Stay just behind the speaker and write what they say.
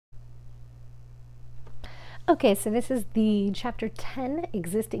Okay, so this is the Chapter 10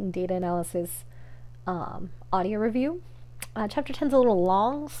 Existing Data Analysis audio review. Chapter 10 is a little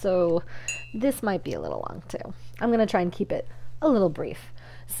long, so this might be a little long too. I'm going to try and keep it a little brief.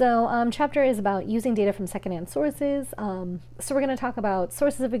 So chapter is about using data from secondhand sources. So we're going to talk about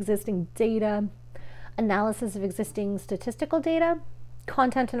sources of existing data, analysis of existing statistical data,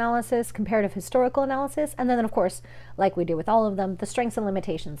 content analysis, comparative historical analysis, and then of course, like we do with all of them, the strengths and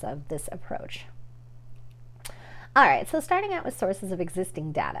limitations of this approach. All right, so starting out with sources of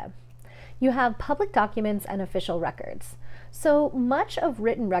existing data. You have public documents and official records. So much of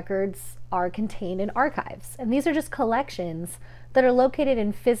written records are contained in archives, and these are just collections that are located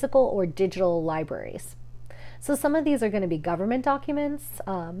in physical or digital libraries. So some of these are going to be government documents,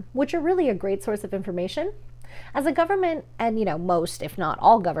 which are really a great source of information. As a government, and most, if not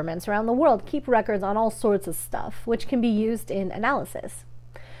all governments around the world, keep records on all sorts of stuff, which can be used in analysis.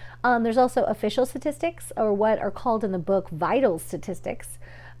 There's also official statistics, or what are called in the book vital statistics,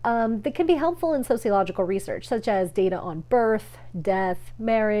 that can be helpful in sociological research, such as data on birth, death,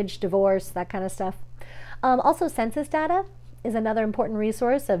 marriage, divorce, that kind of stuff. Also, census data is another important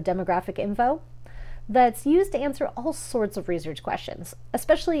resource of demographic info that's used to answer all sorts of research questions,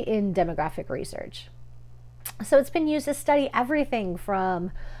 especially in demographic research. So it's been used to study everything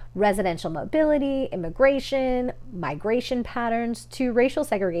from residential mobility, immigration, migration patterns, to racial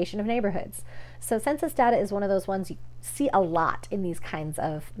segregation of neighborhoods. So census data is one of those ones you see a lot in these kinds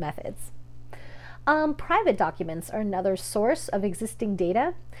of methods. Private documents are another source of existing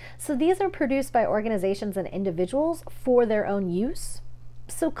data. So these are produced by organizations and individuals for their own use.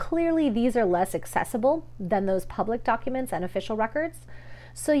 So clearly these are less accessible than those public documents and official records.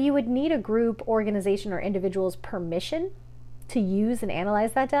 So you would need a group, organization, or individual's permission to use and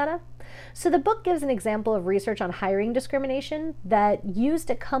analyze that data. So the book gives an example of research on hiring discrimination that used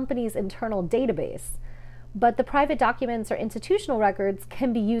a company's internal database, but the private documents or institutional records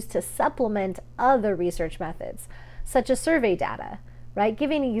can be used to supplement other research methods, such as survey data, right?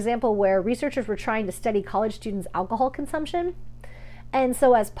 Giving an example where researchers were trying to study college students' alcohol consumption. And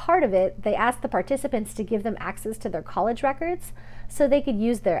so as part of it, they asked the participants to give them access to their college records so they could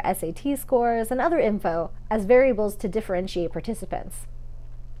use their SAT scores and other info as variables to differentiate participants.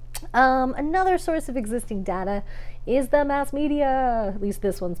 Another source of existing data is the mass media. At least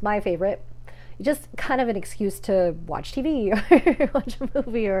this one's my favorite. Just kind of an excuse to watch TV or watch a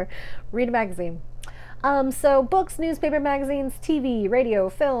movie or read a magazine. So books, newspaper, magazines, TV, radio,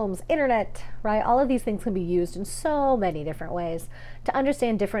 films, internet, right? All of these things can be used in so many different ways to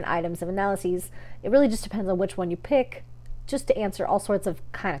understand different items of analyses. It really just depends on which one you pick, just to answer all sorts of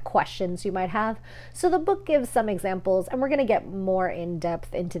kind of questions you might have. So the book gives some examples, and we're going to get more in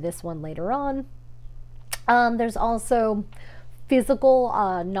depth into this one later on. There's also physical,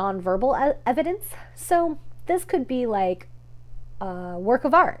 nonverbal evidence. So this could be like a work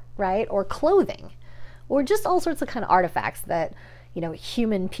of art, right? Or clothing, or just all sorts of kind of artifacts that,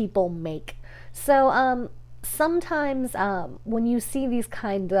 human people make. So sometimes when you see these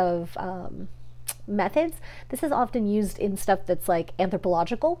kind of methods, this is often used in stuff that's like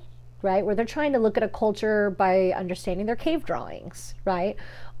anthropological, right? Where they're trying to look at a culture by understanding their cave drawings, right?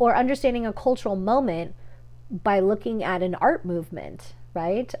 Or understanding a cultural moment by looking at an art movement,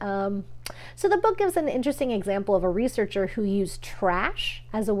 right? So the book gives an interesting example of a researcher who used trash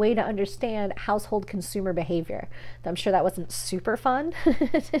as a way to understand household consumer behavior. I'm sure that wasn't super fun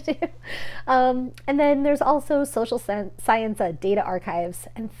to do. And then there's also social science data archives,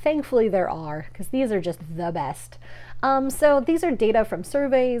 and thankfully there are, because these are just the best. So these are data from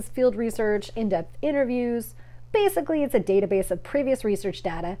surveys, field research, in-depth interviews. Basically, it's a database of previous research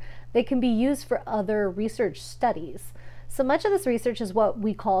data that can be used for other research studies. So much of this research is what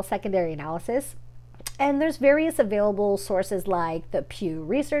we call secondary analysis, and there's various available sources like the Pew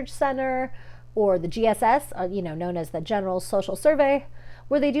Research Center or the GSS, known as the General Social Survey,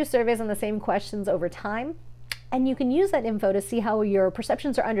 where they do surveys on the same questions over time, and you can use that info to see how your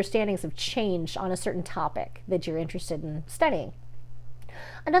perceptions or understandings have changed on a certain topic that you're interested in studying.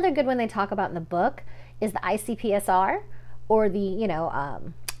 Another good one they talk about in the book is the ICPSR, or the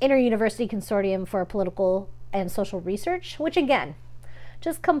Inter-University Consortium for Political and Social Research, which again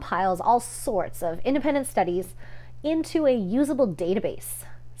just compiles all sorts of independent studies into a usable database.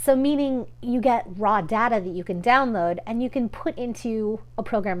 So meaning you get raw data that you can download and you can put into a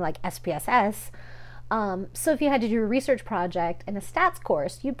program like SPSS. So if you had to do a research project in a stats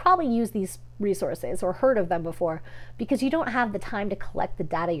course, you'd probably use these resources or heard of them before, because you don't have the time to collect the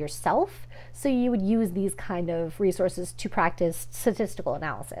data yourself. So you would use these kind of resources to practice statistical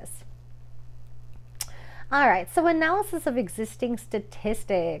analysis. All right, so analysis of existing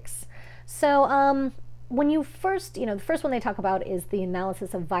statistics. So when you first, the first one they talk about is the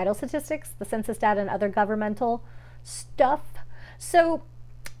analysis of vital statistics, the census data and other governmental stuff. So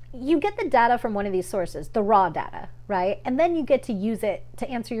you get the data from one of these sources, the raw data, right? And then you get to use it to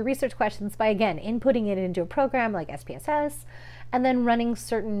answer your research questions by, again, inputting it into a program like SPSS, and then running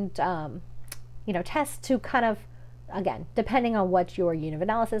certain, tests to kind of, again, depending on what your unit of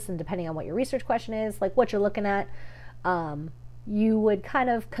analysis and depending on what your research question is, like what you're looking at, you would kind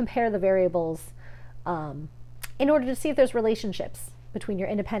of compare the variables in order to see if there's relationships between your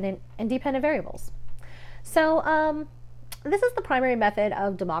independent and dependent variables. So this is the primary method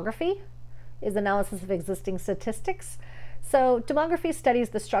of demography, is analysis of existing statistics. So demography studies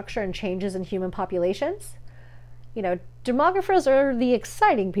the structure and changes in human populations. Demographers are the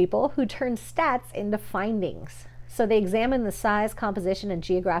exciting people who turn stats into findings. So they examine the size, composition, and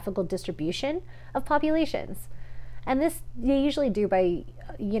geographical distribution of populations. And this they usually do by,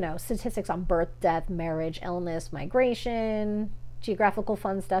 statistics on birth, death, marriage, illness, migration, geographical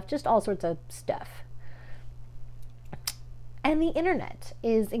fun stuff, just all sorts of stuff. And the internet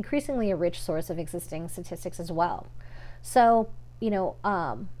is increasingly a rich source of existing statistics as well. So,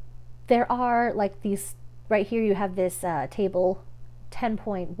 there are like these, right here you have this table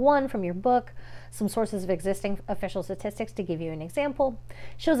 10.1 from your book, some sources of existing official statistics to give you an example.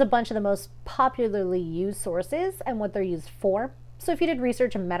 Shows a bunch of the most popularly used sources and what they're used for. So if you did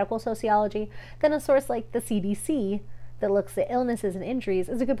research in medical sociology, then a source like the CDC that looks at illnesses and injuries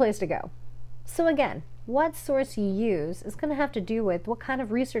is a good place to go. So again, what source you use is going to have to do with what kind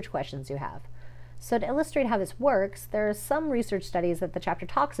of research questions you have. So to illustrate how this works, there are some research studies that the chapter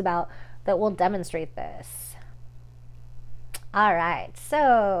talks about that will demonstrate this. All right,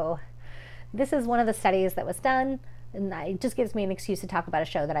 so this is one of the studies that was done, and it just gives me an excuse to talk about a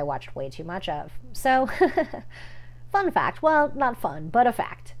show that I watched way too much of. So, fun fact, well, not fun, but a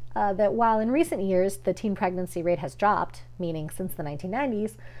fact, that while in recent years the teen pregnancy rate has dropped, meaning since the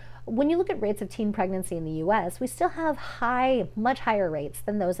 1990s, when you look at rates of teen pregnancy in the US, we still have much higher rates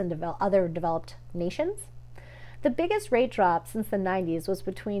than those in other developed nations. The biggest rate drop since the 90s was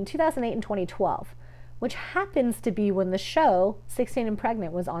between 2008 and 2012, which happens to be when the show 16 and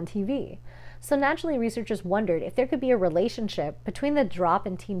Pregnant was on TV. So naturally, researchers wondered if there could be a relationship between the drop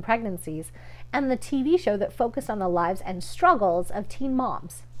in teen pregnancies and the TV show that focused on the lives and struggles of teen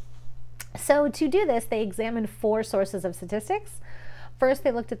moms. So to do this, they examined 4 sources of statistics. First,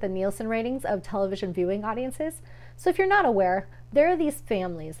 they looked at the Nielsen ratings of television viewing audiences. So if you're not aware, there are these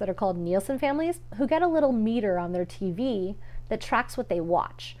families that are called Nielsen families who get a little meter on their TV that tracks what they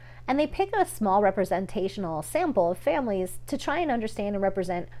watch. And they pick a small representational sample of families to try and understand and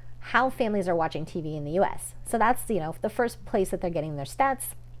represent how families are watching TV in the US. So that's, the first place that they're getting their stats.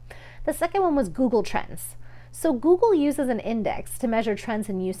 The second one was Google Trends. So Google uses an index to measure trends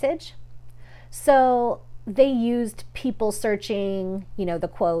in usage. So they used people searching, the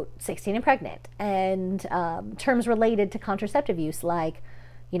quote, 16 and pregnant, and terms related to contraceptive use like,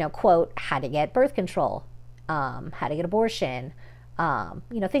 quote, how to get birth control, how to get abortion,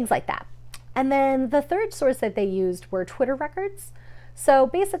 things like that. And then the third source that they used were Twitter records. So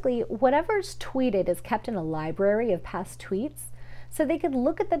basically, whatever's tweeted is kept in a library of past tweets. So they could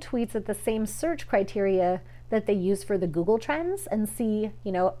look at the tweets at the same search criteria that they use for the Google Trends and see,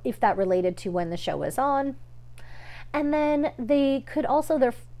 if that related to when the show was on. And then they could also,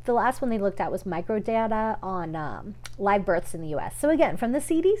 the last one they looked at was microdata on live births in the US. So again, from the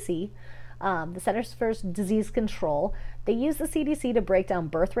CDC, the Centers for Disease Control, they use the CDC to break down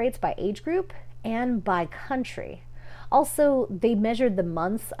birth rates by age group and by country. Also, they measured the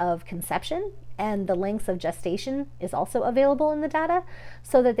months of conception, and the lengths of gestation is also available in the data,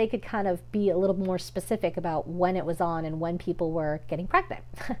 so that they could kind of be a little more specific about when it was on and when people were getting pregnant.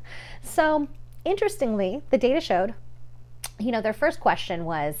 Interestingly, the data showed, their first question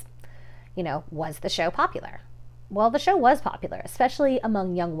was, was the show popular? Well, the show was popular, especially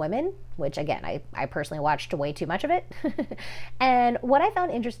among young women, which again, I personally watched way too much of it. And what I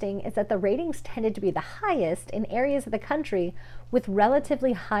found interesting is that the ratings tended to be the highest in areas of the country with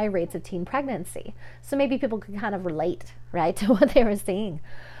relatively high rates of teen pregnancy. So maybe people could kind of relate, right, to what they were seeing.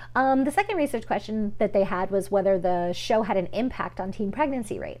 The second research question that they had was whether the show had an impact on teen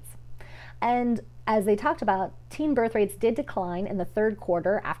pregnancy rates. And as they talked about, teen birth rates did decline in the third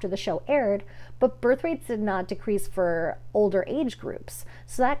quarter after the show aired, but birth rates did not decrease for older age groups.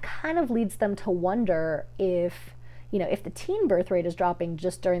 So that kind of leads them to wonder if, if the teen birth rate is dropping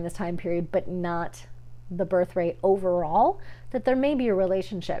just during this time period, but not the birth rate overall, that there may be a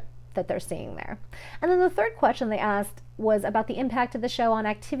relationship that they're seeing there. And then the third question they asked was about the impact of the show on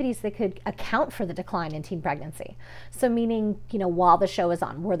activities that could account for the decline in teen pregnancy. So meaning, while the show is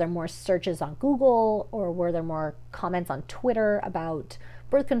on, were there more searches on Google, or were there more comments on Twitter about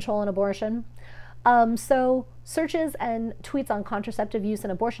birth control and abortion? So searches and tweets on contraceptive use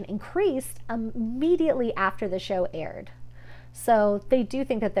and abortion increased immediately after the show aired. So they do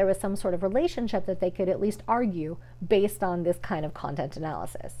think that there was some sort of relationship that they could at least argue based on this kind of content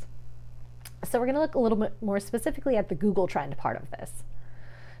analysis. So we're going to look a little bit more specifically at the Google Trend part of this.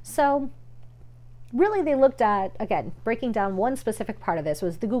 So really they looked at, again, breaking down one specific part of this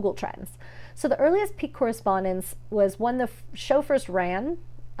was the Google Trends. So the earliest peak correspondence was when the show first ran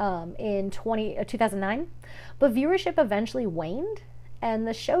in 2009, but viewership eventually waned and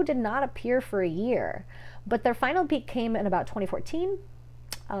the show did not appear for a year. But their final peak came in about 2014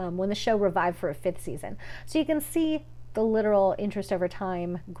 when the show revived for a 5th season. So you can see the literal interest over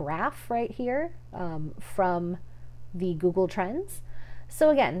time graph right here from the Google Trends. So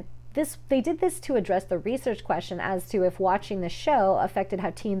again, they did this to address the research question as to if watching the show affected how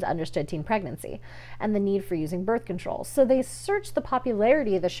teens understood teen pregnancy and the need for using birth control. So they searched the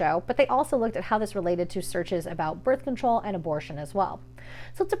popularity of the show, but they also looked at how this related to searches about birth control and abortion as well.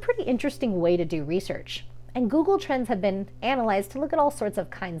 So it's a pretty interesting way to do research. And Google Trends have been analyzed to look at all sorts of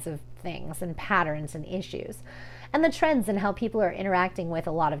kinds of things and patterns and issues, and the trends in how people are interacting with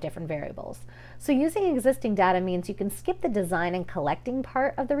a lot of different variables. So using existing data means you can skip the design and collecting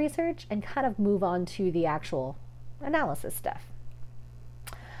part of the research and kind of move on to the actual analysis stuff.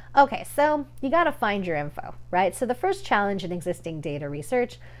 Okay, so you gotta find your info, right? So the first challenge in existing data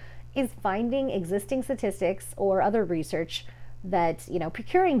research is finding existing statistics or other research that's,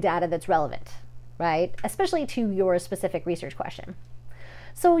 procuring data that's relevant, right? Especially to your specific research question.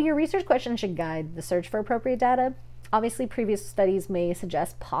 So your research question should guide the search for appropriate data. Obviously, previous studies may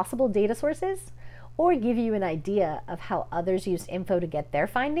suggest possible data sources or give you an idea of how others use info to get their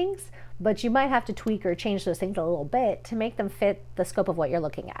findings, but you might have to tweak or change those things a little bit to make them fit the scope of what you're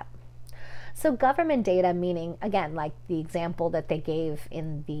looking at. So government data, meaning, again, like the example that they gave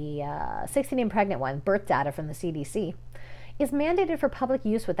in the 16 and pregnant one, birth data from the CDC, is mandated for public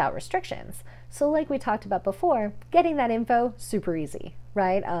use without restrictions. So like we talked about before, getting that info, super easy,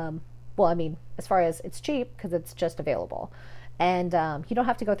 right? Well, I mean, as far as it's cheap because it's just available. And you don't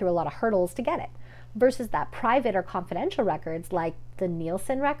have to go through a lot of hurdles to get it. Versus that private or confidential records like the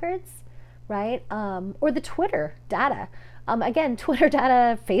Nielsen records, right? Or the Twitter data. Again, Twitter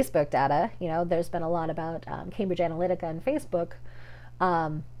data, Facebook data, there's been a lot about Cambridge Analytica and Facebook.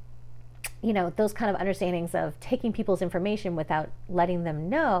 Those kind of understandings of taking people's information without letting them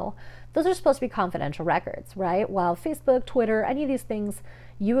know, those are supposed to be confidential records, right? While Facebook, Twitter, any of these things,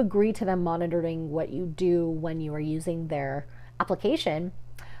 you agree to them monitoring what you do when you are using their application.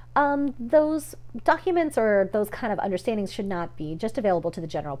 Those documents or those kind of understandings should not be just available to the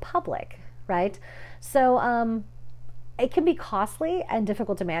general public, right? So it can be costly and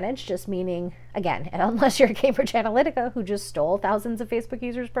difficult to manage, just meaning, again, unless you're Cambridge Analytica who just stole thousands of Facebook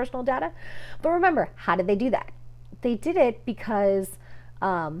users' personal data. But remember, how did they do that? They did it because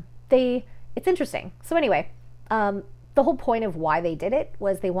it's interesting. So anyway, the whole point of why they did it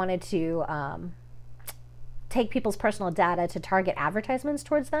was they wanted to take people's personal data to target advertisements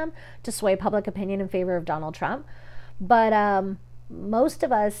towards them to sway public opinion in favor of Donald Trump. But most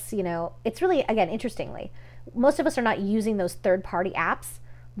of us, it's really, again, interestingly, most of us are not using those third-party apps,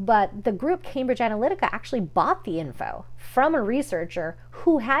 but the group Cambridge Analytica actually bought the info from a researcher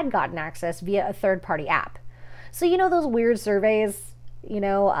who had gotten access via a third-party app. So those weird surveys,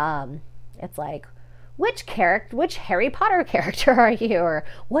 it's like, which Harry Potter character are you, or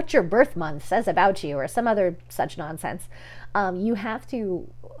what your birth month says about you, or some other such nonsense. You have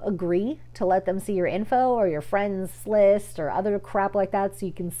to agree to let them see your info or your friends list or other crap like that so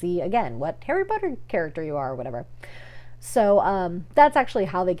you can see, again, what Harry Potter character you are or whatever. So that's actually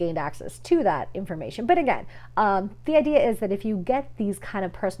how they gained access to that information. But again, the idea is that if you get these kind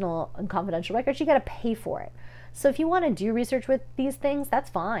of personal and confidential records, you got to pay for it. So if you want to do research with these things, that's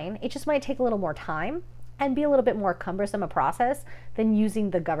fine. It just might take a little more time and be a little bit more cumbersome a process than using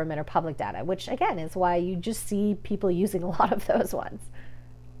the government or public data, which again is why you just see people using a lot of those ones.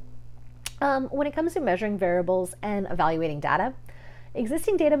 When it comes to measuring variables and evaluating data,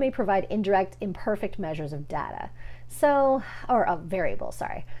 existing data may provide indirect, imperfect measures of data. So, or of variables,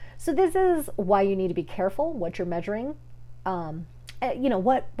 sorry. So this is why you need to be careful what you're measuring,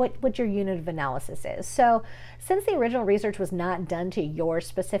 what your unit of analysis is. So since the original research was not done to your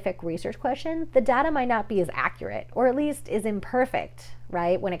specific research question, the data might not be as accurate, or at least is imperfect,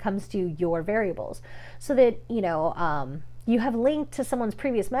 right, when it comes to your variables. So that, you you have linked to someone's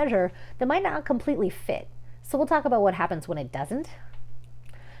previous measure that might not completely fit. So we'll talk about what happens when it doesn't.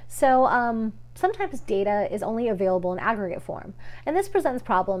 So sometimes data is only available in aggregate form, and this presents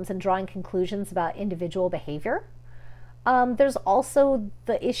problems in drawing conclusions about individual behavior. There's also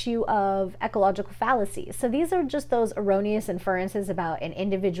the issue of ecological fallacies. So these are just those erroneous inferences about an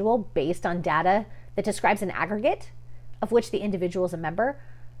individual based on data that describes an aggregate of which the individual is a member.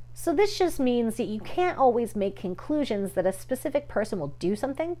 So this just means that you can't always make conclusions that a specific person will do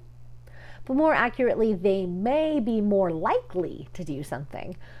something, but more accurately, they may be more likely to do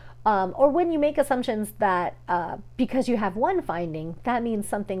something. Or when you make assumptions that because you have one finding, that means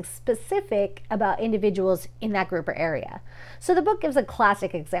something specific about individuals in that group or area. So the book gives a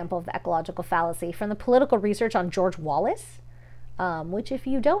classic example of the ecological fallacy from the political research on George Wallace, which if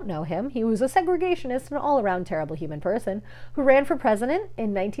you don't know him, he was a segregationist and all-around terrible human person who ran for president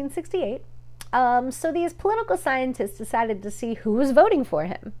in 1968. So these political scientists decided to see who was voting for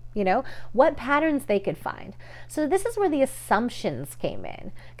him, what patterns they could find. So this is where the assumptions came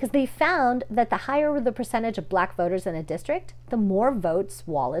in, because they found that the higher the percentage of black voters in a district, the more votes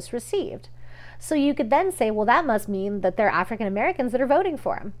Wallace received. So you could then say, well, that must mean that they're African Americans that are voting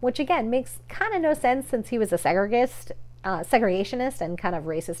for him, which again makes kind of no sense since he was a segregationist and kind of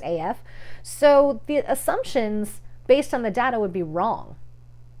racist AF. So the assumptions based on the data would be wrong.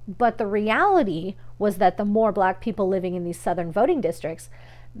 But the reality was that the more black people living in these southern voting districts,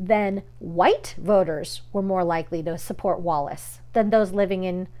 then white voters were more likely to support Wallace than those living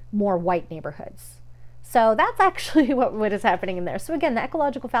in more white neighborhoods. So that's actually what is happening in there. So again, the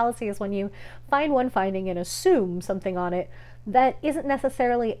ecological fallacy is when you find one finding and assume something on it that isn't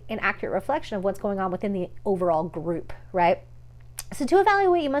necessarily an accurate reflection of what's going on within the overall group, right? So to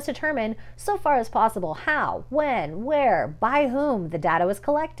evaluate, you must determine, so far as possible, how, when, where, by whom the data was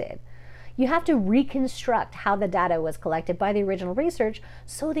collected. You have to reconstruct how the data was collected by the original research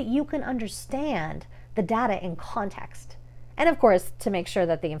so that you can understand the data in context. And of course, to make sure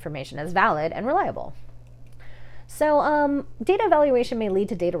that the information is valid and reliable. So data evaluation may lead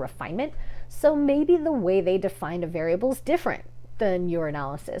to data refinement. So maybe the way they defined a variable is different than your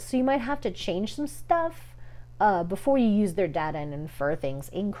analysis. So you might have to change some stuff before you use their data and infer things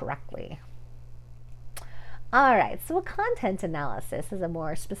incorrectly. All right, so a content analysis is a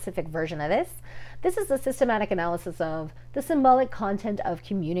more specific version of this. This is the systematic analysis of the symbolic content of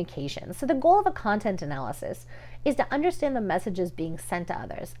communication. So the goal of a content analysis is to understand the messages being sent to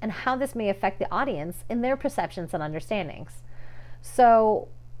others and how this may affect the audience in their perceptions and understandings. So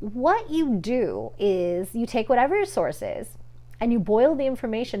what you do is you take whatever your source is and you boil the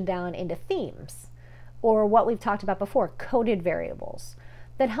information down into themes, or what we've talked about before, coded variables,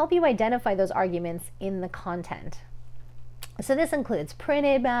 that help you identify those arguments in the content. So this includes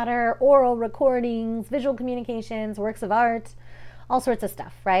printed matter, oral recordings, visual communications, works of art, all sorts of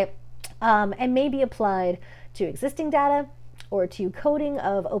stuff, right? And may be applied to existing data or to coding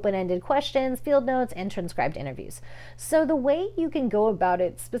of open-ended questions, field notes, and transcribed interviews. So the way you can go about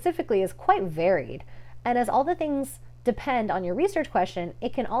it specifically is quite varied. And as all the things depend on your research question,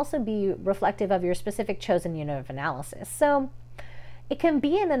 it can also be reflective of your specific chosen unit of analysis. So it can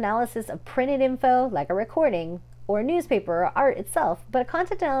be an analysis of printed info, like a recording, or a newspaper, or art itself, but a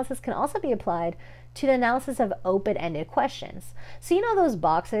content analysis can also be applied to the analysis of open-ended questions. So you know those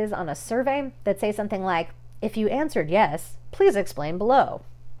boxes on a survey that say something like, if you answered yes, please explain below.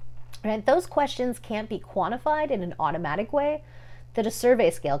 Right? Those questions can't be quantified in an automatic way that a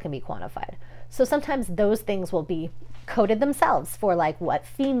survey scale can be quantified. So sometimes those things will be coded themselves for like what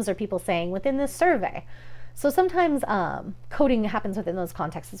themes are people saying within this survey. So sometimes coding happens within those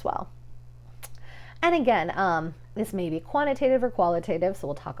contexts as well. And again, this may be quantitative or qualitative, so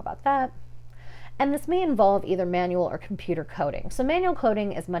we'll talk about that. And this may involve either manual or computer coding. So manual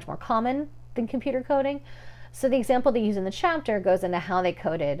coding is much more common than computer coding. So the example they use in the chapter goes into how they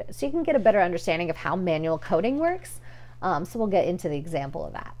coded, so you can get a better understanding of how manual coding works. So we'll get into the example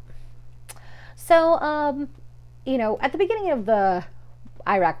of that. So, you know, at the beginning of the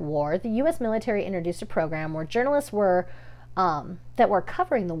Iraq War, the U.S. military introduced a program where journalists were that were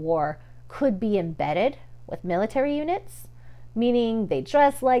covering the war could be embedded with military units, meaning they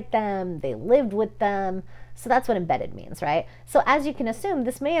dressed like them, they lived with them. So that's what embedded means, right? So as you can assume,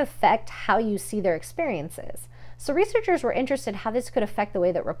 this may affect how you see their experiences. So researchers were interested how this could affect the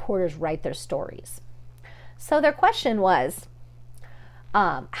way that reporters write their stories. So their question was,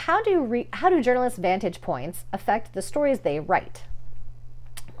 how do journalists' vantage points affect the stories they write?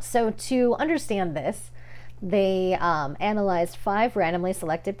 So to understand this, they analyzed 5 randomly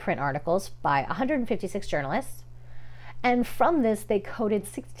selected print articles by 156 journalists. And from this, they coded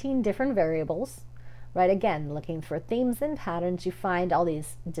 16 different variables right? Again, looking for themes and patterns, you find all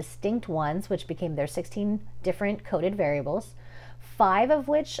these distinct ones, which became their 16 different coded variables, 5 of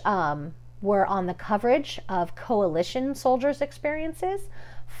which were on the coverage of coalition soldiers' experiences,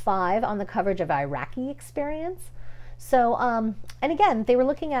 5 on the coverage of Iraqi experience. So, and again, they were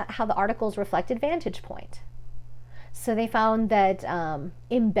looking at how the articles reflected vantage point. So they found that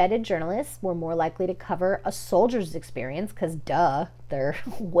embedded journalists were more likely to cover a soldier's experience because, duh, they're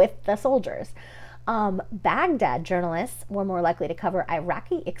with the soldiers. Baghdad journalists were more likely to cover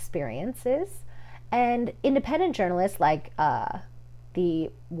Iraqi experiences. And independent journalists like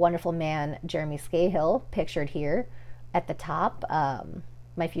the wonderful man Jeremy Scahill, pictured here at the top,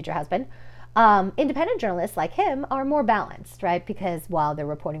 my future husband, independent journalists like him are more balanced, right? Because while they're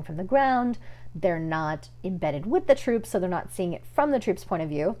reporting from the ground, they're not embedded with the troops, so they're not seeing it from the troops' point of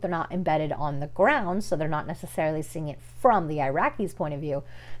view. They're not embedded on the ground, so they're not necessarily seeing it from the Iraqis' point of view.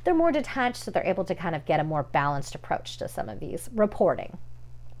 They're more detached, so they're able to kind of get a more balanced approach to some of these reporting.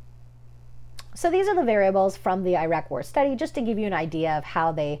 So these are the variables from the Iraq War study, just to give you an idea of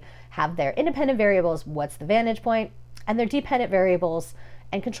how they have their independent variables, what's the vantage point, and their dependent variables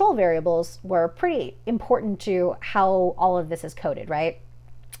and control variables were pretty important to how all of this is coded, right?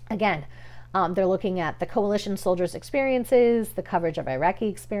 Again, they're looking at the coalition soldiers' experiences, the coverage of Iraqi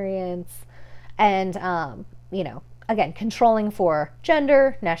experience, and, you know, again, controlling for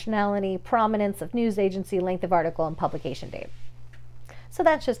gender, nationality, prominence of news agency, length of article, and publication date. So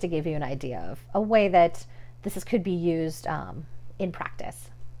that's just to give you an idea of a way that this could be used in practice.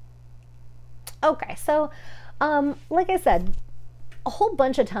 Okay, so like I said, a whole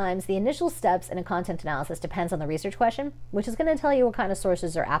bunch of times the initial steps in a content analysis depends on the research question, which is going to tell you what kind of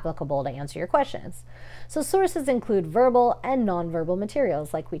sources are applicable to answer your questions. So sources include verbal and nonverbal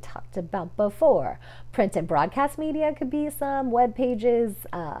materials like we talked about before. Print and broadcast media could be some, web pages,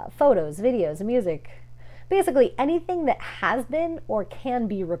 photos, videos, music, basically anything that has been or can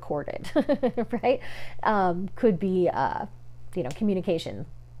be recorded, right? Could be, you know, communication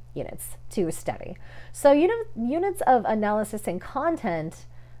units to study. So units of analysis and content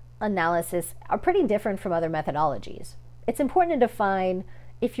analysis are pretty different from other methodologies. It's important to define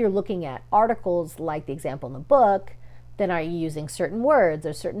if you're looking at articles like the example in the book, then are you using certain words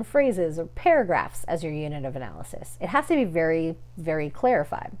or certain phrases or paragraphs as your unit of analysis? It has to be very, very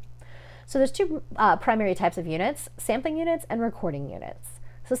clarified. So there's two primary types of units, sampling units and recording units.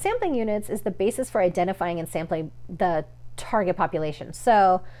 So sampling units is the basis for identifying and sampling the target population.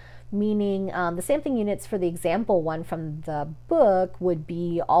 So meaning the sampling units for the example one from the book would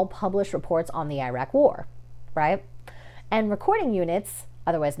be all published reports on the Iraq War, right? And recording units,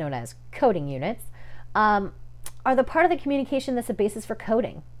 otherwise known as coding units, are the part of the communication that's the basis for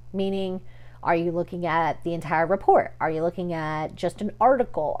coding, meaning are you looking at the entire report? Are you looking at just an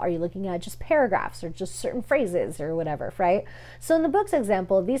article? Are you looking at just paragraphs or just certain phrases or whatever, right? So in the book's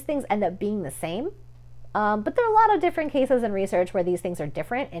example, these things end up being the same, but there are a lot of different cases in research where these things are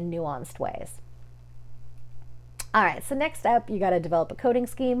different in nuanced ways. All right, so next up, you got to develop a coding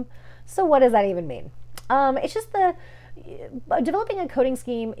scheme. So what does that even mean? It's just developing a coding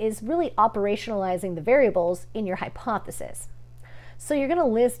scheme is really operationalizing the variables in your hypothesis. So you're going to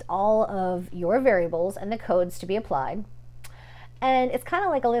list all of your variables and the codes to be applied. And it's kind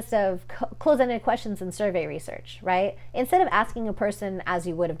of like a list of closed-ended questions in survey research, right? Instead of asking a person as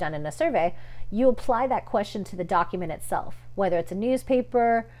you would have done in a survey, you apply that question to the document itself, whether it's a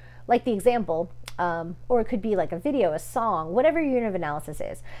newspaper, like the example, or it could be like a video, a song, whatever your unit of analysis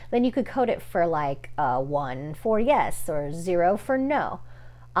is. Then you could code it for like 1 for yes or 0 for no,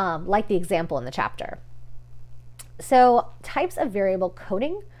 like the example in the chapter. So types of variable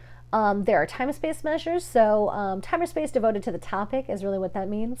coding, there are time-space measures. So time or space devoted to the topic is really what that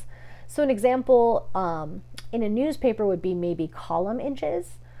means. So an example in a newspaper would be maybe column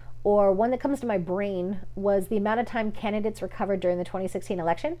inches, or one that comes to my brain was the amount of time candidates recovered during the 2016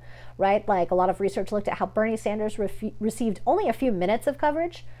 election, right? Like a lot of research looked at how Bernie Sanders received only a few minutes of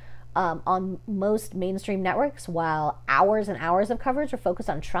coverage on most mainstream networks, while hours and hours of coverage were focused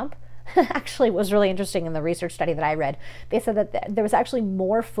on Trump. Actually was really interesting in the research study that I read. They said that there was actually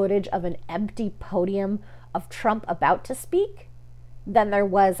more footage of an empty podium of Trump about to speak than there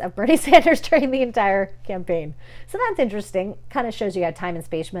was of Bernie Sanders during the entire campaign. So that's interesting. Kind of shows you how time and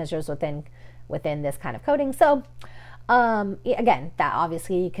space measures within this kind of coding. So again, that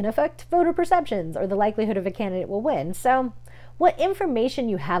obviously can affect voter perceptions or the likelihood of a candidate will win. So what information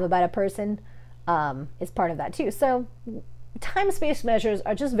you have about a person is part of that too. So time-space measures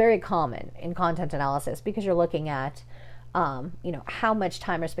are just very common in content analysis because you're looking at, you know, how much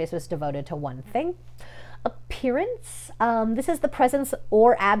time or space was devoted to one thing. Appearance, this is the presence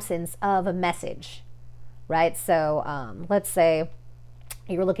or absence of a message right? So let's say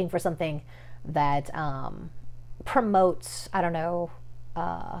you're looking for something that promotes, I don't know,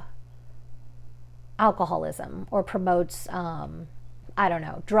 alcoholism, or promotes, I don't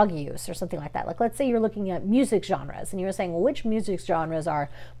know, drug use or something like that. Like, let's say you're looking at music genres and you're saying, well, which music genres are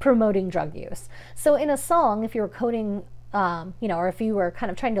promoting drug use? So in a song, if you were coding, or if you were kind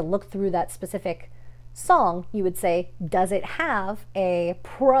of trying to look through that specific song, you would say, does it have a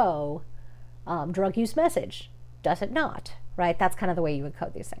pro drug use message? Does it not? Right? That's kind of the way you would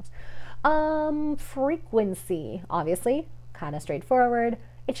code these things. Frequency, obviously, kind of straightforward.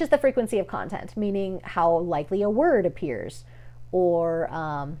 It's just the frequency of content, meaning how likely a word appears. Or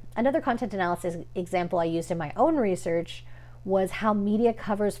another content analysis example I used in my own research was how media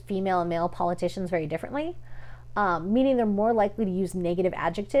covers female and male politicians very differently, meaning they're more likely to use negative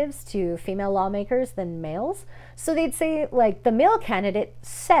adjectives to female lawmakers than males. So they'd say, like, the male candidate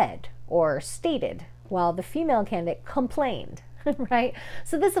said or stated, while the female candidate complained, right?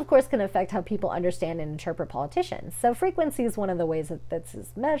 So this, of course, can affect how people understand and interpret politicians. So frequency is one of the ways that this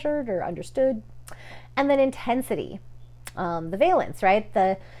is measured or understood. And then intensity. The valence, right?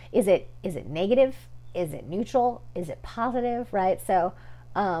 Is it negative? Is it neutral? Is it positive, right? So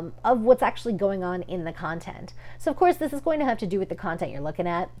of what's actually going on in the content. So of course, this is going to have to do with the content you're looking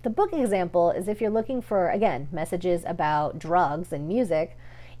at. The book example is if you're looking for, again, messages about drugs and music,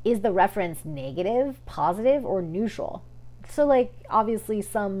 is the reference negative, positive, or neutral? So like, obviously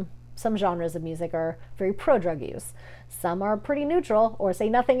some genres of music are very pro-drug use. Some are pretty neutral or say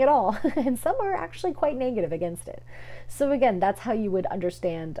nothing at all, and some are actually quite negative against it. So again, that's how you would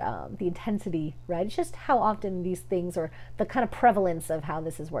understand the intensity, right? It's just how often these things, or the kind of prevalence of how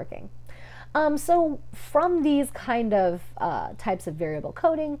this is working. So from these kind of types of variable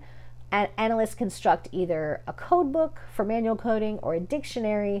coding, analysts construct either a code book for manual coding or a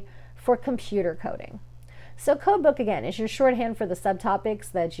dictionary for computer coding. So codebook, again, is your shorthand for the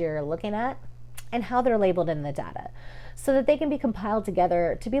subtopics that you're looking at and how they're labeled in the data, so that they can be compiled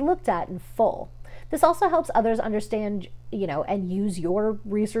together to be looked at in full. This also helps others understand, and use your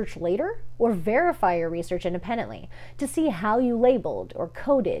research later, or verify your research independently to see how you labeled or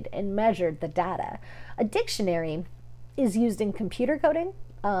coded and measured the data. A dictionary is used in computer coding.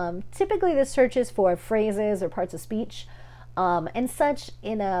 Typically this searches for phrases or parts of speech and such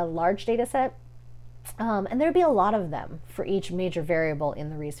in a large data set. And there'd be a lot of them for each major variable in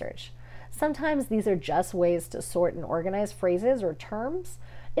the research. Sometimes these are just ways to sort and organize phrases or terms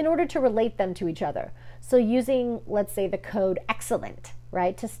in order to relate them to each other. So using, let's say, the code excellent,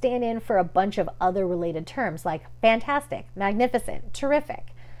 right, to stand in for a bunch of other related terms like fantastic, magnificent, terrific,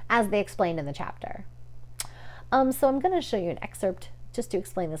 as they explained in the chapter. So I'm going to show you an excerpt just to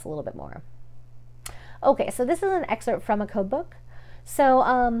explain this a little bit more. Okay, so this is an excerpt from a code book.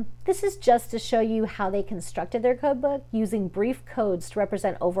 So this is just to show you how they constructed their codebook using brief codes to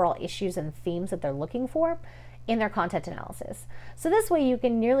represent overall issues and themes that they're looking for in their content analysis. So this way you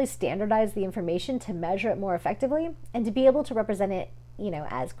can nearly standardize the information to measure it more effectively and to be able to represent it,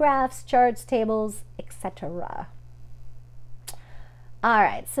 as graphs, charts, tables, etc. All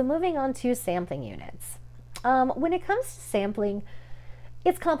right, so moving on to sampling units. When it comes to sampling,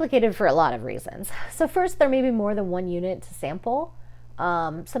 it's complicated for a lot of reasons. So first, there may be more than one unit to sample.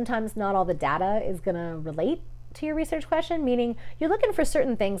 Sometimes not all the data is going to relate to your research question, meaning you're looking for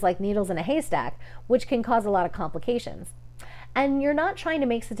certain things like needles in a haystack, which can cause a lot of complications. And you're not trying to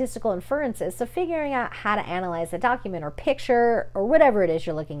make statistical inferences, so figuring out how to analyze a document or picture or whatever it is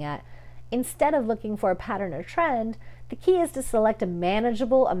you're looking at, instead of looking for a pattern or trend, the key is to select a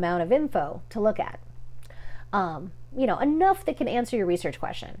manageable amount of info to look at. Enough that can answer your research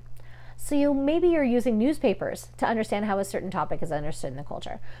question. So maybe you're using newspapers to understand how a certain topic is understood in the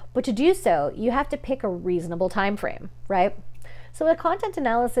culture. But to do so, you have to pick a reasonable time frame, right? So a content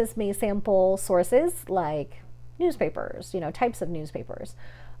analysis may sample sources like newspapers, types of newspapers,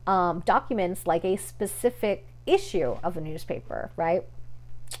 documents like a specific issue of a newspaper, right?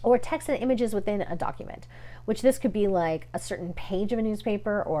 Or text and images within a document, which this could be like a certain page of a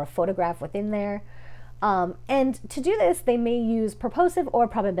newspaper or a photograph within there. And to do this, they may use purposive or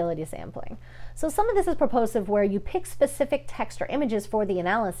probability sampling. So some of this is purposive, where you pick specific text or images for the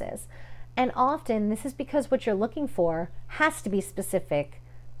analysis. And often this is because what you're looking for has to be specific,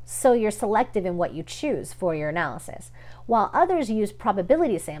 so you're selective in what you choose for your analysis. While others use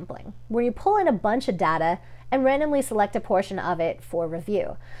probability sampling, where you pull in a bunch of data and randomly select a portion of it for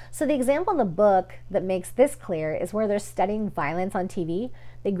review. So the example in the book that makes this clear is where they're studying violence on TV.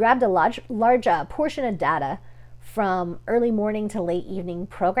 They grabbed a large portion of data from early morning to late evening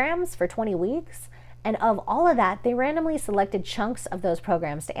programs for 20 weeks. And of all of that, they randomly selected chunks of those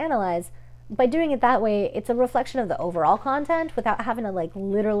programs to analyze, by doing it that way, it's a reflection of the overall content without having to like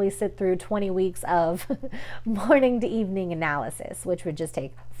literally sit through 20 weeks of morning to evening analysis, which would just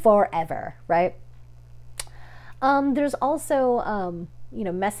take forever, right? There's also,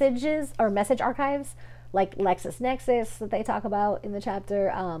 messages or message archives like LexisNexis that they talk about in the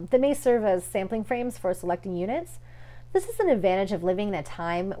chapter that may serve as sampling frames for selecting units. This is an advantage of living in a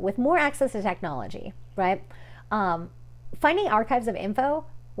time with more access to technology, right? Finding archives of info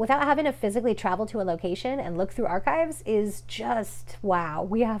without having to physically travel to a location and look through archives is just, wow,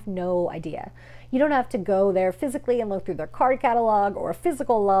 we have no idea. You don't have to go there physically and look through their card catalog or a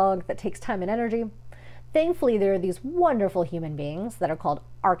physical log that takes time and energy. Thankfully, there are these wonderful human beings that are called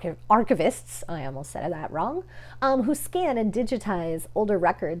archivists, I almost said that wrong, who scan and digitize older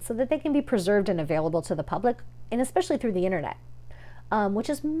records so that they can be preserved and available to the public, and especially through the internet, which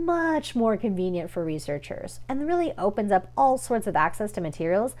is much more convenient for researchers and really opens up all sorts of access to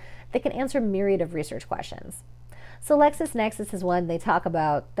materials that can answer a myriad of research questions. So LexisNexis is one they talk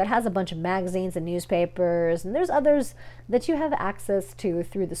about that has a bunch of magazines and newspapers, and there's others that you have access to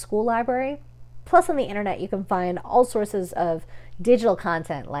through the school library. Plus on the internet, you can find all sources of digital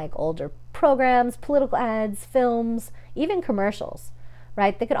content like older programs, political ads, films, even commercials,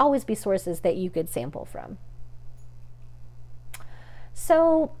 right? They could always be sources that you could sample from.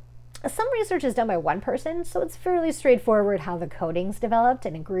 So some research is done by one person, so it's fairly straightforward how the coding's developed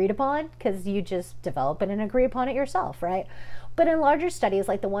and agreed upon, because you just develop it and agree upon it yourself, right? But in larger studies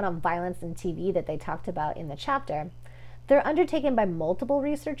like the one on violence in TV that they talked about in the chapter, they're undertaken by multiple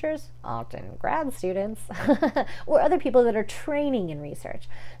researchers, often grad students, or other people that are training in research.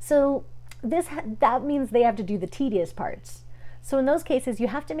 So that means they have to do the tedious parts. So in those cases, you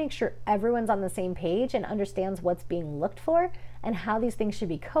have to make sure everyone's on the same page and understands what's being looked for and how these things should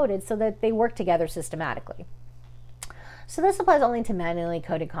be coded so that they work together systematically. So this applies only to manually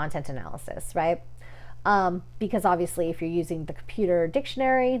coded content analysis, right? Because obviously if you're using the computer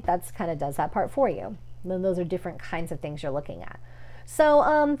dictionary, that's kind of does that part for you. Then those are different kinds of things you're looking at.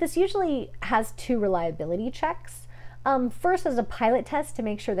 So this usually has two reliability checks. First is a pilot test to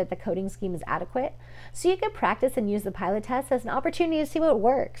make sure that the coding scheme is adequate. So you can practice and use the pilot test as an opportunity to see what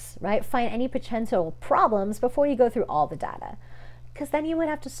works, right? Find any potential problems before you go through all the data, because then you would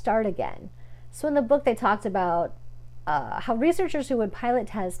have to start again. So in the book, they talked about how researchers who would pilot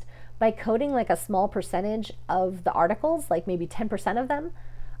test by coding like a small percentage of the articles, like maybe 10% of them,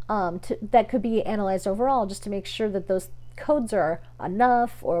 that could be analyzed overall just to make sure that those codes are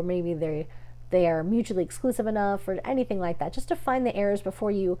enough, or maybe they are mutually exclusive enough, or anything like that, just to find the errors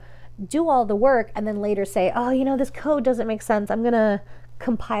before you do all the work and then later say, oh, you know, this code doesn't make sense. I'm going to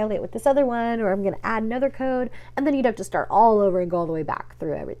compile it with this other one, or I'm going to add another code. And then you'd have to start all over and go all the way back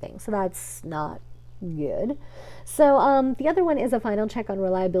through everything. So that's not good. So the other one is a final check on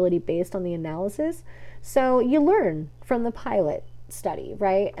reliability based on the analysis. So you learn from the pilot study,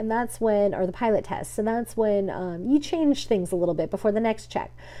 right? And that's when, or the pilot test, so that's when you change things a little bit before the next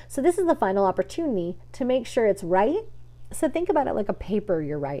check. So this is the final opportunity to make sure it's right. So think about it like a paper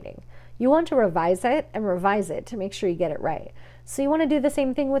you're writing. You want to revise it and revise it to make sure you get it right. So you want to do the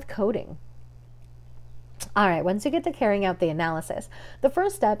same thing with coding. All right, once you get to carrying out the analysis, the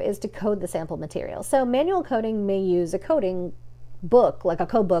first step is to code the sample material. So manual coding may use a coding book, like a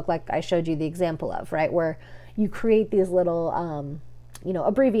code book like I showed you the example of, right? Where you create these little,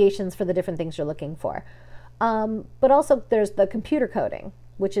 abbreviations for the different things you're looking for. But also there's the computer coding,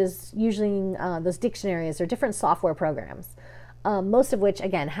 which is usually those dictionaries or different software programs, most of which,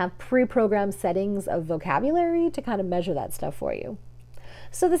 again, have pre-programmed settings of vocabulary to kind of measure that stuff for you.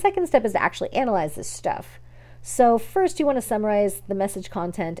 So the second step is to actually analyze this stuff. So first you want to summarize the message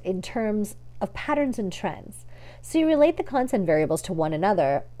content in terms of patterns and trends. So you relate the content variables to one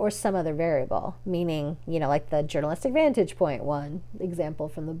another or some other variable, meaning, like the journalistic vantage point one example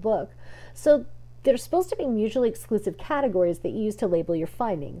from the book. So there's supposed to be mutually exclusive categories that you use to label your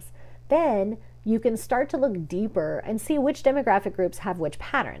findings. Then you can start to look deeper and see which demographic groups have which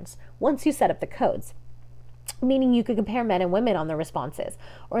patterns once you set up the codes. Meaning you could compare men and women on the responses.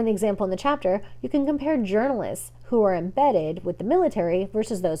 Or in the example in the chapter, you can compare journalists who are embedded with the military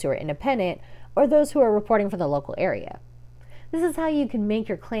versus those who are independent, or those who are reporting from the local area. This is how you can make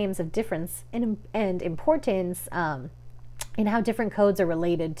your claims of difference and importance in how different codes are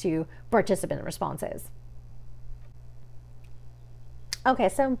related to participant responses. Okay,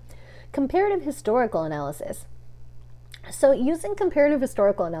 so comparative historical analysis. So using comparative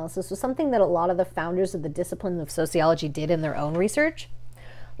historical analysis was something that a lot of the founders of the discipline of sociology did in their own research,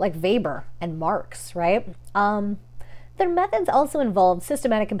 like Weber and Marx, right? Their methods also involved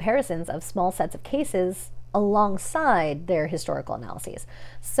systematic comparisons of small sets of cases alongside their historical analyses.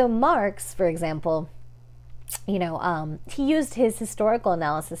 So Marx, for example, he used his historical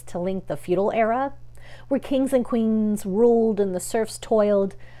analysis to link the feudal era, where kings and queens ruled and the serfs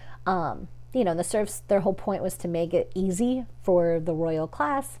toiled. The serfs, their whole point was to make it easy for the royal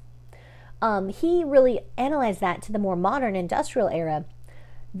class. He really analyzed that to the more modern industrial era,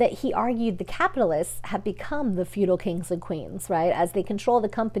 that he argued the capitalists have become the feudal kings and queens, right? As they control the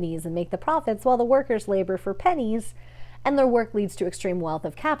companies and make the profits while the workers labor for pennies, and their work leads to extreme wealth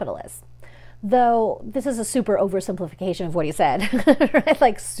of capitalists. Though this is a super oversimplification of what he said, right?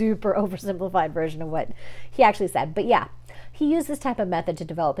 Like super oversimplified version of what he actually said. But yeah, he used this type of method to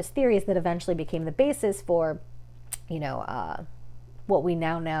develop his theories that eventually became the basis for, what we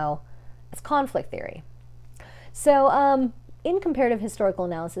now know as conflict theory. So in comparative historical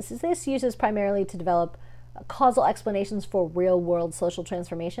analysis, this uses primarily to develop causal explanations for real-world social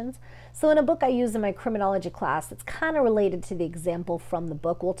transformations. So in a book I use in my criminology class that's kind of related to the example from the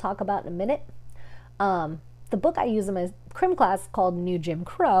book we'll talk about in a minute. The book I use in my crim class, called New Jim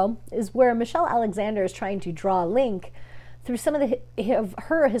Crow, is where Michelle Alexander is trying to draw a link through some of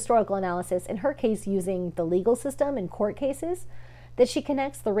her historical analysis, in her case using the legal system in court cases, that she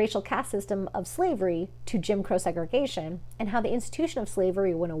connects the racial caste system of slavery to Jim Crow segregation, and how the institution of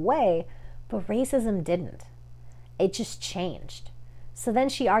slavery went away, but racism didn't. It just changed. So then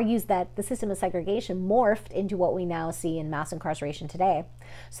she argues that the system of segregation morphed into what we now see in mass incarceration today.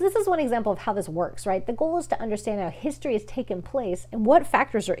 So this is one example of how this works, right? The goal is to understand how history has taken place and what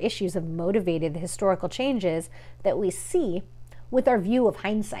factors or issues have motivated the historical changes that we see with our view of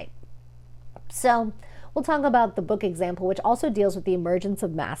hindsight. So we'll talk about the book example, which also deals with the emergence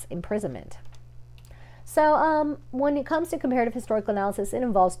of mass imprisonment. So when it comes to comparative historical analysis, it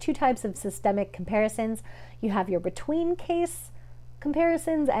involves two types of systemic comparisons. You have your between case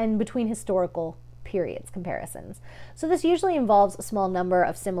comparisons and between historical periods comparisons. So this usually involves a small number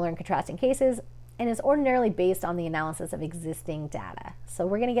of similar and contrasting cases, and is ordinarily based on the analysis of existing data. So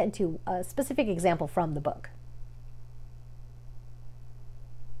we're going to get into a specific example from the book.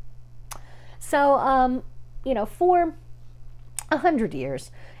 So, for 100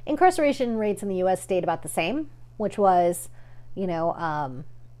 years, incarceration rates in the U.S. stayed about the same, which was,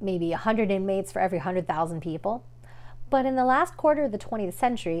 maybe 100 inmates for every 100,000 people. But in the last quarter of the 20th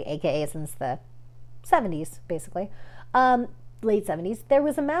century, aka since the 70s, basically, late 70s, there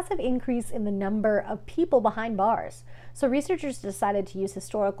was a massive increase in the number of people behind bars. So researchers decided to use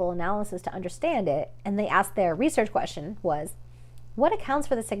historical analysis to understand it, and they asked their research question was, what accounts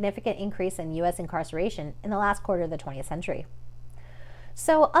for the significant increase in U.S. incarceration in the last quarter of the 20th century?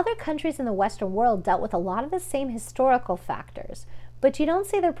 So other countries in the Western world dealt with a lot of the same historical factors, but you don't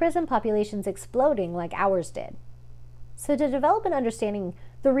see their prison populations exploding like ours did. So to develop an understanding,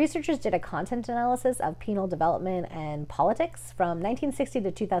 the researchers did a content analysis of penal development and politics from 1960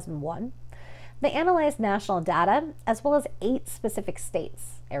 to 2001. They analyzed national data as well as 8 specific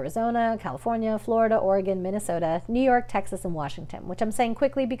states: Arizona, California, Florida, Oregon, Minnesota, New York, Texas, and Washington, which I'm saying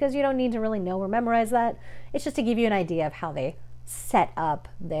quickly because you don't need to really know or memorize that. It's just to give you an idea of how they set up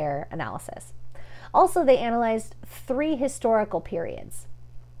their analysis. Also, they analyzed 3 historical periods,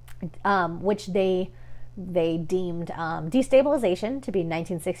 which they deemed destabilization to be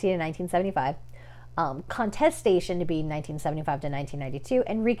 1960 to 1975, contestation to be 1975 to 1992,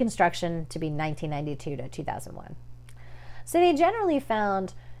 and Reconstruction to be 1992 to 2001. So they generally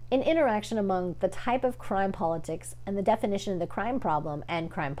found an interaction among the type of crime politics and the definition of the crime problem and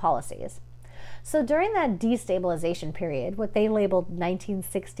crime policies. So during that destabilization period, what they labeled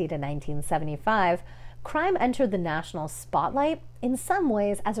 1960 to 1975, crime entered the national spotlight in some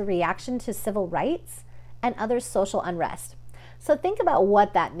ways as a reaction to civil rights and other social unrest. So think about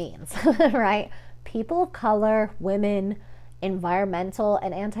what that means, right? People of color, women, environmental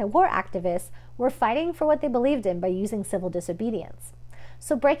and anti-war activists were fighting for what they believed in by using civil disobedience.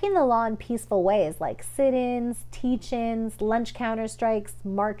 So breaking the law in peaceful ways like sit-ins, teach-ins, lunch counter strikes,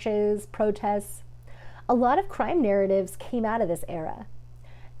 marches, protests. A lot of crime narratives came out of this era.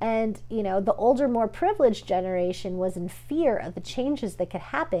 And, the older, more privileged generation was in fear of the changes that could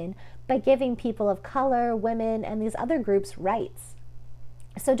happen by giving people of color, women, and these other groups rights.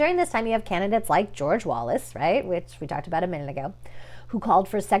 So during this time, you have candidates like George Wallace, right, which we talked about a minute ago, who called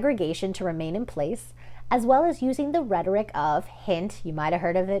for segregation to remain in place, as well as using the rhetoric of, hint, you might have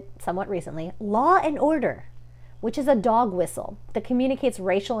heard of it somewhat recently, law and order, which is a dog whistle that communicates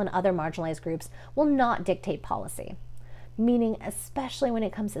racial and other marginalized groups will not dictate policy. Meaning, especially when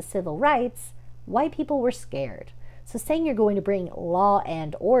it comes to civil rights, white people were scared. So saying you're going to bring law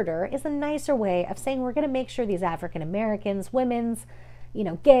and order is a nicer way of saying we're going to make sure these African Americans, women's,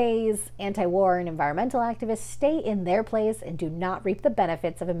 gays, anti-war, and environmental activists stay in their place and do not reap the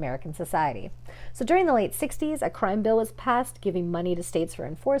benefits of American society. So during the late 60s, a crime bill was passed giving money to states for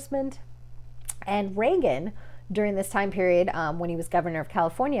enforcement. And Reagan, during this time period, when he was governor of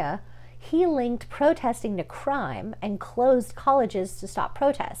California, he linked protesting to crime and closed colleges to stop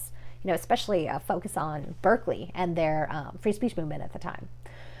protests, especially a focus on Berkeley and their free speech movement at the time.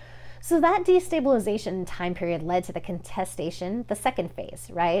 So that destabilization time period led to the contestation, the second phase,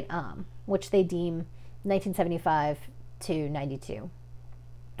 right, which they deem 1975 to 92.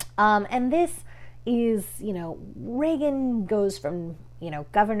 And this is, Reagan goes from,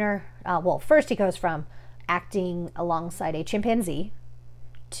 governor, first he goes from acting alongside a chimpanzee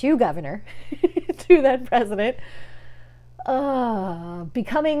to governor to then president,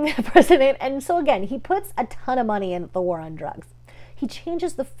 becoming president. And so again, he puts a ton of money in the war on drugs. He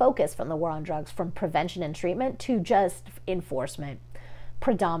changes the focus from the war on drugs from prevention and treatment to just enforcement,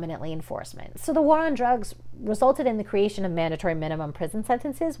 predominantly enforcement. So the war on drugs resulted in the creation of mandatory minimum prison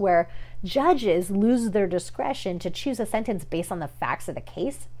sentences where judges lose their discretion to choose a sentence based on the facts of the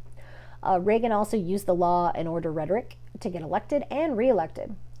case. Reagan also used the law and order rhetoric to get elected and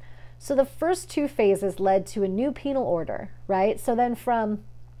reelected. So the first two phases led to a new penal order, right? So then from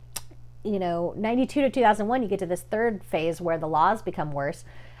 92 to 2001, you get to this third phase where the laws become worse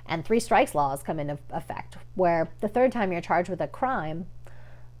and three strikes laws come into effect, where the third time you're charged with a crime,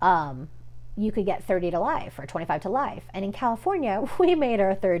 you could get 30 to life or 25 to life. And in California, we made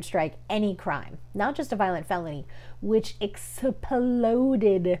our third strike any crime, not just a violent felony, which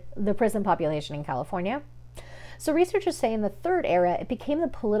exploded the prison population in California. So researchers say in the third era, it became the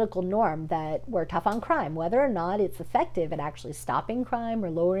political norm that we're tough on crime, whether or not it's effective at actually stopping crime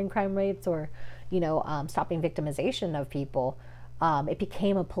or lowering crime rates or, stopping victimization of people. It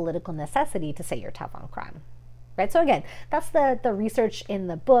became a political necessity to say you're tough on crime, right? So again, that's the research in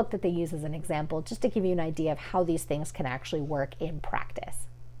the book that they use as an example, just to give you an idea of how these things can actually work in practice.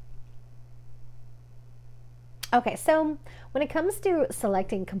 Okay, so when it comes to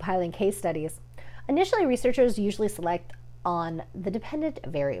selecting, compiling case studies, initially, researchers usually select on the dependent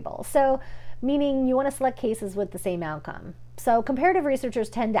variable. So, meaning you want to select cases with the same outcome. So, comparative researchers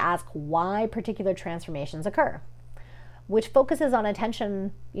tend to ask why particular transformations occur, which focuses on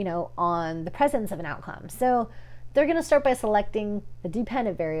attention, on the presence of an outcome. So, they're going to start by selecting the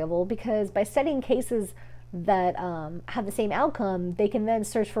dependent variable because by studying cases that have the same outcome, they can then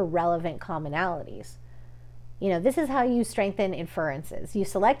search for relevant commonalities. This is how you strengthen inferences. You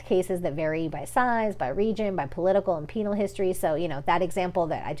select cases that vary by size, by region, by political and penal history. So, that example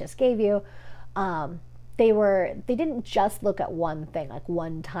that I just gave you, they didn't just look at one thing, like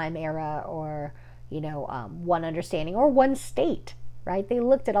one time era or, one understanding or one state, right? They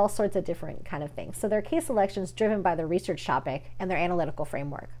looked at all sorts of different kind of things. So their case selection is driven by their research topic and their analytical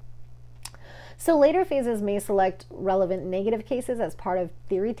framework. So later phases may select relevant negative cases as part of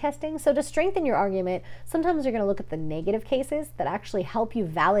theory testing. So to strengthen your argument, sometimes you're going to look at the negative cases that actually help you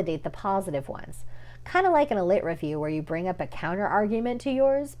validate the positive ones. Kind of like in a lit review where you bring up a counter argument to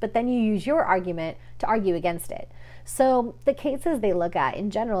yours, but then you use your argument to argue against it. So the cases they look at in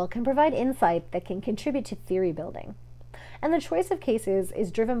general can provide insight that can contribute to theory building. And the choice of cases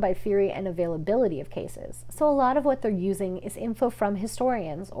is driven by theory and availability of cases. So a lot of what they're using is info from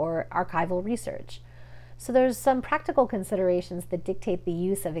historians or archival research. So there's some practical considerations that dictate the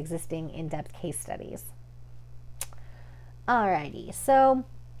use of existing in-depth case studies. Alrighty, so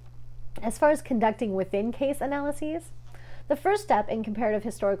as far as conducting within case analyses, the first step in comparative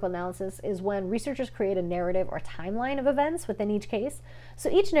historical analysis is when researchers create a narrative or timeline of events within each case. So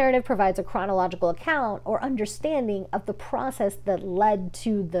each narrative provides a chronological account or understanding of the process that led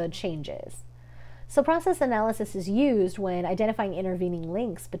to the changes. So process analysis is used when identifying intervening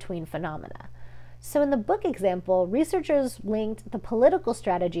links between phenomena. So in the book example, researchers linked the political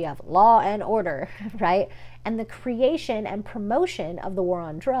strategy of law and order, right, and the creation and promotion of the war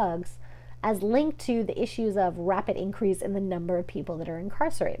on drugs as linked to the issues of rapid increase in the number of people that are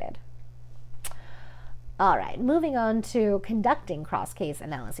incarcerated. All right, moving on to conducting cross-case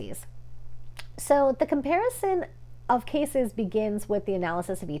analyses. So the comparison of cases begins with the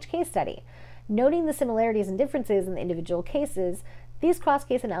analysis of each case study. Noting the similarities and differences in the individual cases, these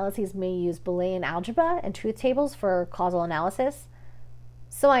cross-case analyses may use Boolean algebra and truth tables for causal analysis.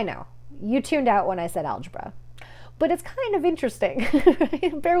 So I know, you tuned out when I said algebra. But it's kind of interesting.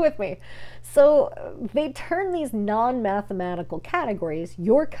 Bear with me. So they turn these non-mathematical categories,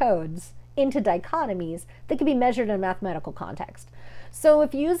 your codes, into dichotomies that can be measured in a mathematical context. So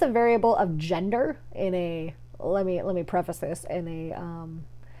if you use a variable of gender in a, let me preface this, in a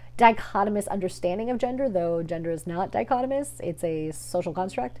dichotomous understanding of gender, though gender is not dichotomous, it's a social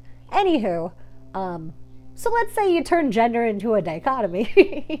construct. Anywho, so let's say you turn gender into a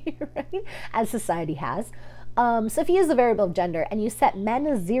dichotomy, right? As society has. So if you use the variable of gender and you set men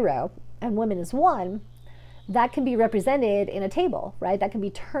as 0 and women as 1, that can be represented in a table, right? That can be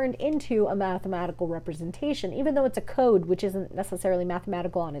turned into a mathematical representation, even though it's a code which isn't necessarily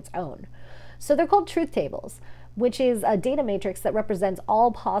mathematical on its own. So they're called truth tables, which is a data matrix that represents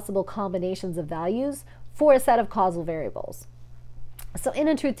all possible combinations of values for a set of causal variables. So in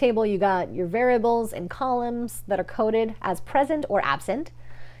a truth table, you got your variables in columns that are coded as present or absent.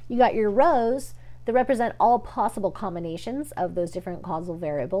 You got your rows that represent all possible combinations of those different causal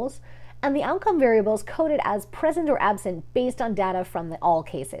variables. And the outcome variables coded as present or absent based on data from the all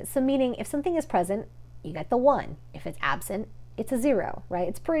cases. So meaning if something is present, you get the 1. If it's absent, it's a 0, right?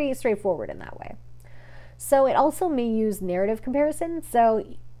 It's pretty straightforward in that way. So it also may use narrative comparison. So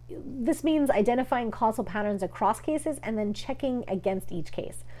this means identifying causal patterns across cases and then checking against each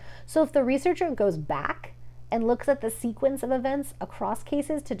case. So if the researcher goes back and looks at the sequence of events across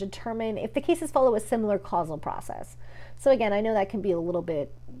cases to determine if the cases follow a similar causal process. So again, I know that can be a little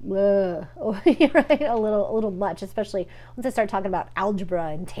bit, right? A little much, especially once I start talking about algebra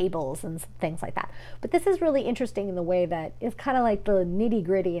and tables and things like that. But this is really interesting in the way that it's kind of like the nitty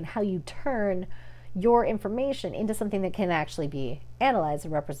gritty and how you turn your information into something that can actually be analyzed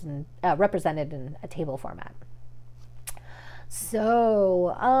and represented in a table format.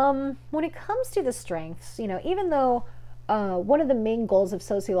 So when it comes to the strengths, even though one of the main goals of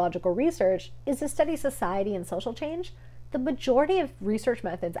sociological research is to study society and social change, the majority of research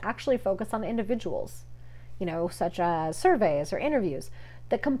methods actually focus on individuals, such as surveys or interviews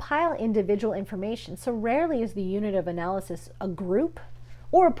that compile individual information. So rarely is the unit of analysis a group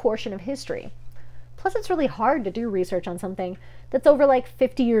or a portion of history. Plus, it's really hard to do research on something that's over like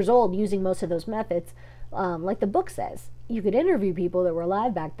 50 years old using most of those methods. Like the book says, you could interview people that were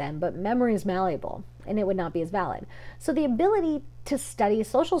alive back then, but memory is malleable and it would not be as valid. So the ability to study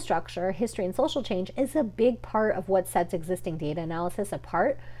social structure, history, and social change is a big part of what sets existing data analysis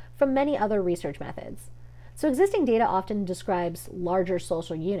apart from many other research methods. So existing data often describes larger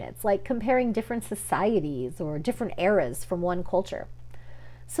social units, like comparing different societies or different eras from one culture.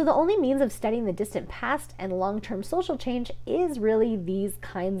 So the only means of studying the distant past and long-term social change is really these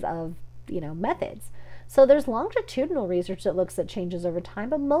kinds of, methods. So there's longitudinal research that looks at changes over time,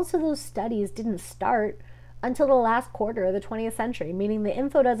 but most of those studies didn't start until the last quarter of the 20th century, meaning the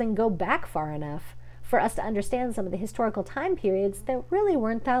info doesn't go back far enough for us to understand some of the historical time periods that really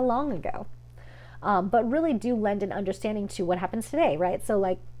weren't that long ago, but really do lend an understanding to what happens today, right? So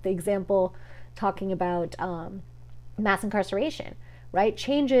like the example talking about mass incarceration, right?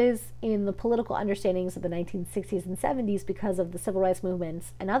 Changes in the political understandings of the 1960s and 70s because of the civil rights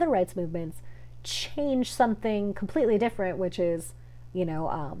movements and other rights movements change something completely different, which is,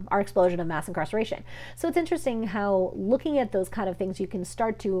 our explosion of mass incarceration. So it's interesting how looking at those kind of things, you can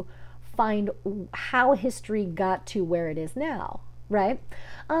start to find how history got to where it is now, right?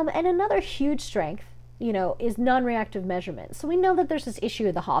 And another huge strength, is non-reactive measurement. So we know that there's this issue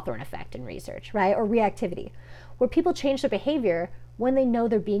of the Hawthorne effect in research, right? Or reactivity, where people change their behavior when they know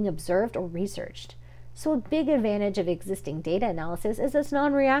they're being observed or researched. So a big advantage of existing data analysis is it's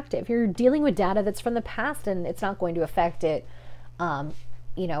non-reactive. You're dealing with data that's from the past and it's not going to affect it,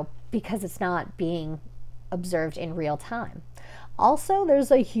 because it's not being observed in real time. Also, there's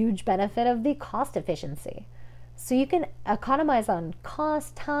a huge benefit of the cost efficiency. So you can economize on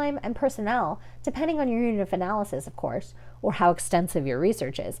cost, time, and personnel, depending on your unit of analysis, of course, or how extensive your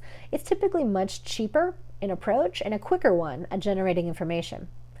research is. It's typically much cheaper in approach and a quicker one at generating information.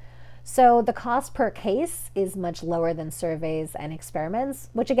 So the cost per case is much lower than surveys and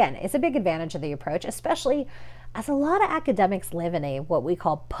experiments, which again is a big advantage of the approach, especially as a lot of academics live in what we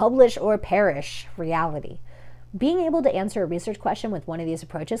call publish or perish reality. Being able to answer a research question with one of these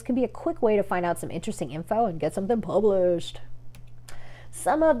approaches can be a quick way to find out some interesting info and get something published.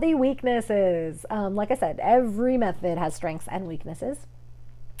 Some of the weaknesses, like I said, every method has strengths and weaknesses.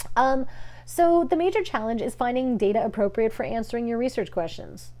 So the major challenge is finding data appropriate for answering your research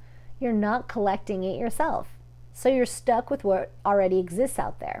questions. You're not collecting it yourself, so you're stuck with what already exists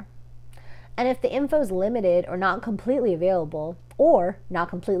out there. And if the info is limited or not completely available or not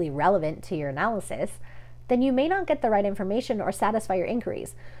completely relevant to your analysis, then you may not get the right information or satisfy your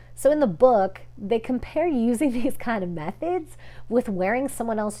inquiries. So in the book, they compare using these kind of methods with wearing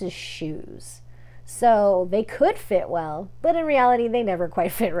someone else's shoes. So they could fit well, but in reality, they never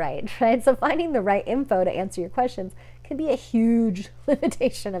quite fit right? So finding the right info to answer your questions can be a huge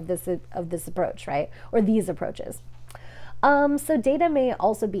limitation of this approach, right? Or these approaches. So data may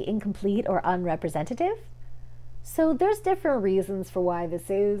also be incomplete or unrepresentative. So there's different reasons for why this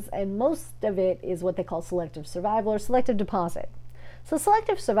is, and most of it is what they call selective survival or selective deposit. So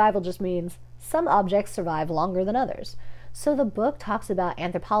selective survival just means some objects survive longer than others. So the book talks about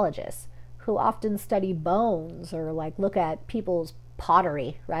anthropologists who often study bones or like look at people's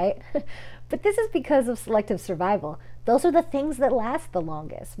pottery, right? But this is because of selective survival. Those are the things that last the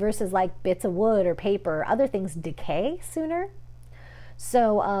longest versus like bits of wood or paper. Other things decay sooner.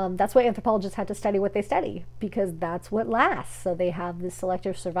 So that's why anthropologists had to study what they study, because that's what lasts. So they have this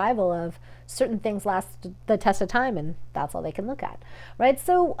selective survival of certain things last the test of time, and that's all they can look at, right?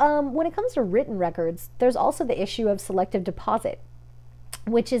 So when it comes to written records, there's also the issue of selective deposit,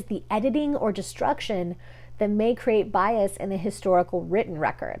 which is the editing or destruction that may create bias in the historical written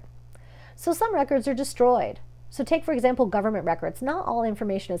record. So some records are destroyed. So take, for example, government records. Not all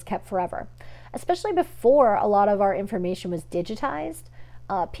information is kept forever. Especially before a lot of our information was digitized,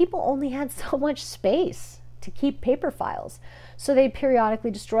 people only had so much space to keep paper files. So they periodically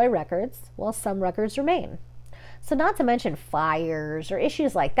destroy records while some records remain. So not to mention fires or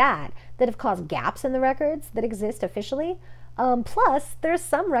issues like that that have caused gaps in the records that exist officially. Plus, there's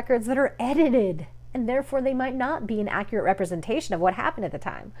some records that are edited, and therefore they might not be an accurate representation of what happened at the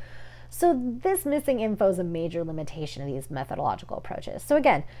time. So this missing info is a major limitation of these methodological approaches. So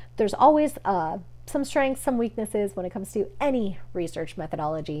again, there's always some strengths, some weaknesses when it comes to any research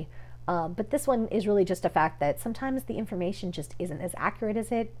methodology. But this one is really just a fact that sometimes the information just isn't as accurate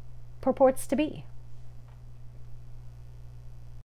as it purports to be.